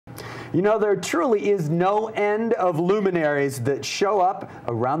You know, there truly is no end of luminaries that show up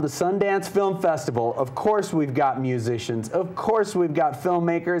around the Sundance Film Festival. Of course we've got musicians, of course we've got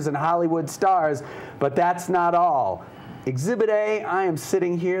filmmakers and Hollywood stars, but that's not all. Exhibit A, I am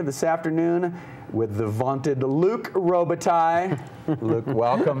sitting here this afternoon with the vaunted Luc Robitaille. Luc,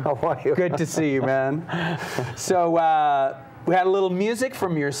 welcome. How are you? Good to see you, man. So, we had a little music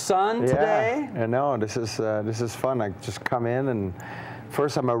from your son today. Yeah, I know. This is fun. I just come in and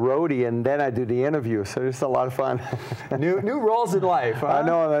first I'm a roadie and then I do the interview, so it's a lot of fun. New roles in life, huh? I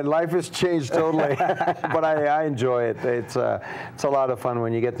know, that life has changed totally, but I enjoy it. It's a lot of fun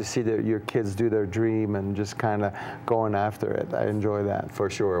when you get to see your kids do their dream and just kind of going after it. I enjoy that. For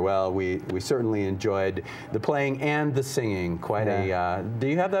sure. Well, we certainly enjoyed the playing and the singing. Quite a. Do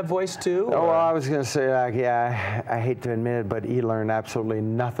you have that voice too? Oh, well, I was going to say, yeah, I hate to admit it, but he learned absolutely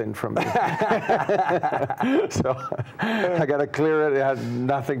nothing from me. So I got to clear it. It had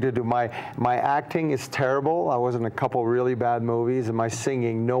nothing to do. My acting is terrible. I was in a couple really bad movies, and my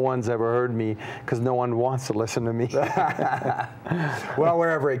singing, no one's ever heard me because no one wants to listen to me. Well,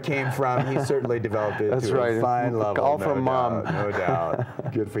 wherever it came from, he certainly developed it to a fine level. All from Mom. No doubt.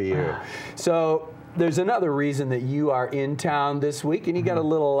 Good for you. So there's another reason that you are in town this week, and you got a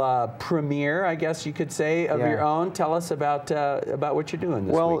little premiere, I guess you could say, of your own. Tell us about what you're doing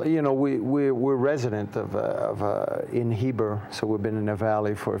this week. Well, you know, we're resident in Heber, so we've been in the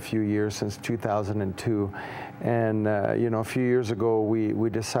Valley for a few years, since 2002. And, you know, a few years ago, we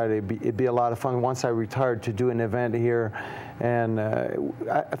decided it'd be a lot of fun once I retired to do an event here. And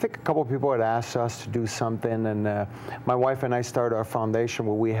I think a couple of people had asked us to do something, and my wife and I started our foundation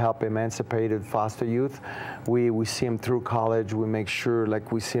where we help emancipated foster youth. We see them through college. We make sure,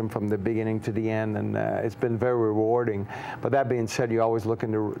 like, we see them from the beginning to the end, and it's been very rewarding. But that being said, you're always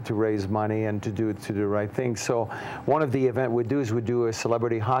looking to raise money and to do the right thing. So one of the events we do is we do a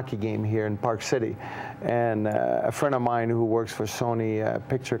celebrity hockey game here in Park City. And a friend of mine who works for Sony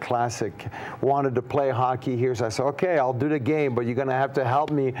Picture Classic wanted to play hockey here, so I said, okay, I'll do the game, but you're going to have to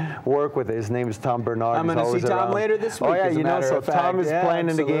help me work with it. His name is Tom Bernard. I'm going to see Tom later this week. Oh yeah, you know, so Tom is playing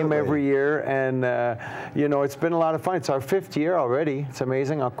in the game every year, and you know, it's been a lot of fun. It's our 5th year already. It's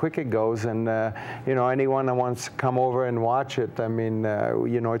amazing how quick it goes, and you know, anyone that wants to come over and watch it, I mean,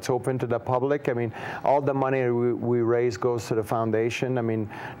 you know, it's open to the public. I mean, all the money we raise goes to the foundation. I mean,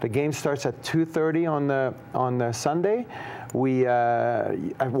 the game starts at 2:30 on the Sunday. We at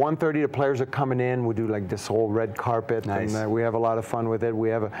 1:30 the players are coming in. We do like this whole red carpet, and we have a lot of fun with it. We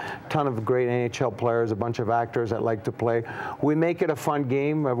have a ton of great NHL players, a bunch of actors that like to play. We make it a fun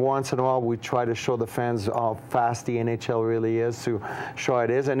game. Every once in a while, we try to show the fans how fast the NHL really is, to show it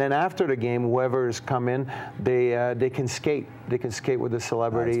is. And then after the game, whoever has come in, they can skate. They can skate with the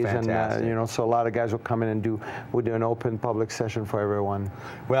celebrities, and you know, so a lot of guys will come in and we'll do an open public session for everyone.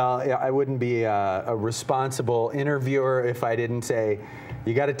 Well, I wouldn't be a responsible interviewer if I didn't say,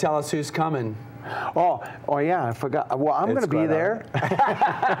 you got to tell us who's coming. Oh yeah, I forgot. Well, I'm going to be there.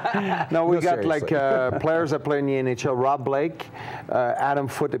 No, we got like players that play in the NHL. Rob Blake, Adam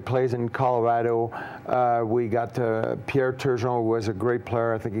Foote that plays in Colorado. We got Pierre Turgeon, who was a great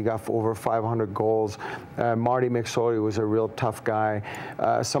player. I think he got over 500 goals. Marty McSorley was a real tough guy.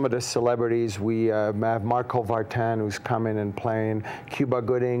 Some of the celebrities, we have Marco Vartan, who's coming and playing. Cuba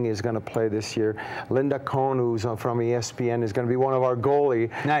Gooding is going to play this year. Linda Cohn, who's from ESPN, is going to be one of our goalie.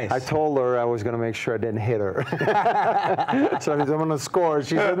 Nice. I told her I was going to make sure I didn't hit her. So I'm going to score.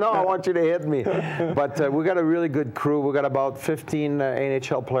 She said, no, I want you to hit me. But we got a really good crew. We got about 15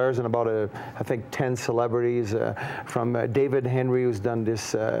 NHL players and about, I think, 10 celebrities. From David Henry, who's done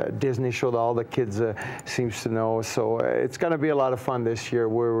this Disney show that all the kids seems to know. So it's going to be a lot of fun this year.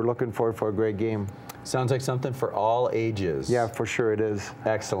 We're looking forward for a great game. Sounds like something for all ages. Yeah, for sure it is.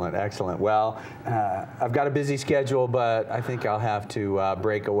 Excellent, excellent. Well, I've got a busy schedule, but I think I'll have to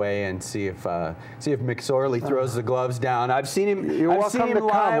break away and see if McSorley throws the gloves down. I've seen him. You're welcome to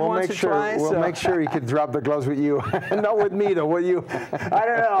come. We'll make sure he can drop the gloves with you. Not with me, though. With you. I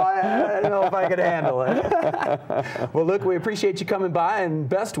don't know. I don't know if I could handle it. Well, Luc, we appreciate you coming by, and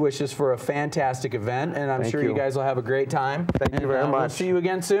best wishes for a fantastic event. And I'm sure you guys will have a great time. Thank you very much. We'll see you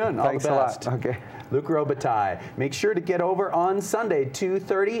again soon. Thanks all the best. a lot. Okay. Luc Robitaille. Make sure to get over on Sunday,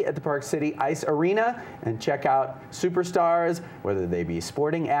 2:30 at the Park City Ice Arena, and check out superstars, whether they be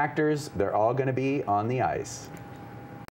sporting actors, they're all going to be on the ice.